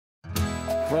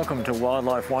Welcome to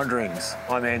Wildlife Wanderings.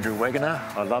 I'm Andrew Wegener.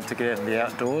 I love to get out in the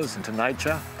outdoors, into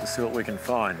nature, to see what we can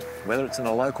find. Whether it's in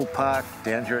a local park,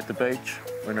 down here at the beach,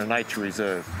 or in a nature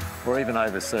reserve, or even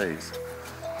overseas.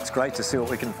 It's great to see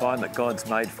what we can find that God's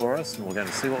made for us, and we're going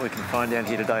to see what we can find down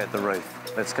here today at the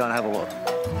reef. Let's go and have a look.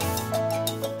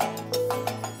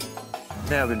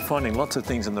 Now, I've been finding lots of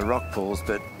things in the rock pools,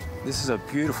 but this is a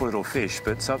beautiful little fish,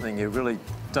 but something you really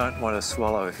don't want to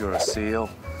swallow if you're a seal,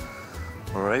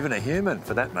 or even a human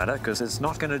for that matter, because it's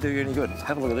not going to do you any good.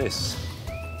 Have a look at this.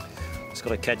 Just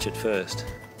got to catch it first.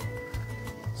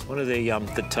 It's one of the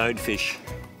toadfish,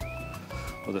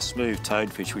 or the smooth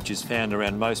toadfish, which is found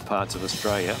around most parts of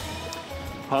Australia.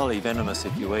 Highly venomous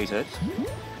if you eat it,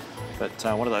 but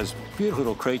one of those beautiful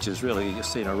little creatures really you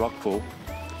see in a rock pool.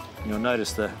 And you'll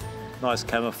notice the nice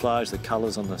camouflage, the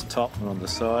colours on the top and on the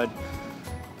side.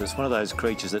 But it's one of those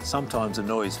creatures that sometimes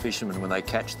annoys fishermen when they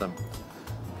catch them,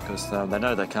 because they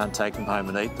know they can't take them home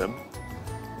and eat them,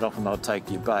 but often they'll take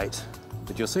your bait.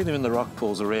 But you'll see them in the rock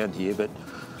pools around here, but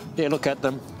yeah, look at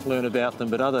them, learn about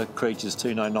them, but other creatures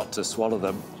too know not to swallow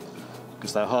them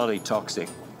because they're highly toxic.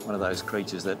 One of those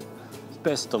creatures that it's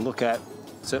best to look at.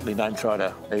 Certainly don't try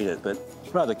to eat it, but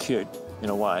rather cute in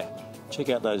a way. Check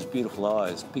out those beautiful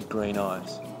eyes, big green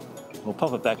eyes. We'll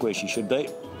pop it back where she should be.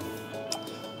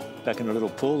 Back in a little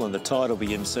pool, and the tide will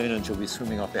be in soon and she'll be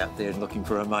swimming off out there and looking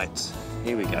for her mates.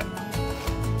 Here we go.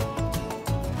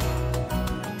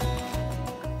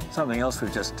 Something else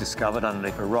we've just discovered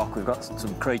underneath a rock, we've got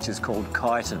some creatures called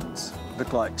chitons.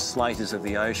 Look like slaters of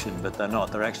the ocean, but they're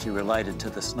not. They're actually related to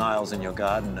the snails in your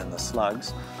garden and the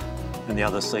slugs and the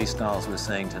other sea snails we're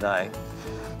seeing today.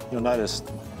 You'll notice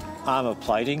armour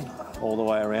plating all the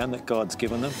way around that God's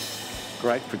given them.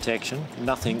 Great protection.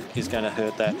 Nothing is going to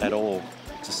hurt that at all.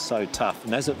 Just so tough.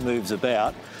 And as it moves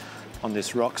about on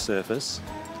this rock surface,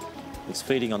 it's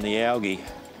feeding on the algae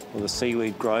or the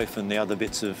seaweed growth and the other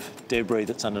bits of debris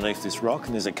that's underneath this rock.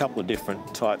 And there's a couple of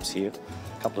different types here,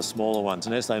 a couple of smaller ones.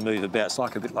 And as they move about, it's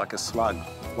like a bit like a slug,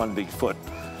 one big foot.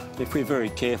 If we're very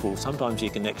careful, sometimes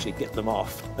you can actually get them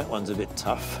off. That one's a bit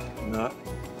tough. No.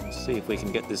 Let's see if we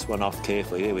can get this one off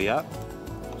carefully. There we are.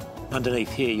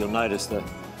 Underneath here, you'll notice the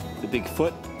big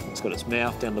foot. It's got its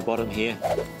mouth down the bottom here.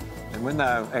 And when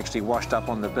they're actually washed up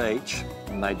on the beach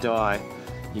and they die,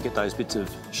 you get those bits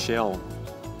of shell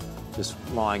just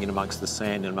lying in amongst the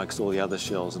sand and amongst all the other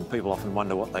shells, and people often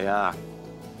wonder what they are.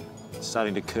 It's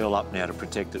starting to curl up now to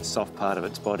protect its soft part of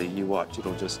its body. You watch,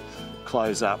 it'll just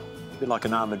close up, a bit like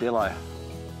an armadillo.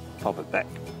 Pop it back.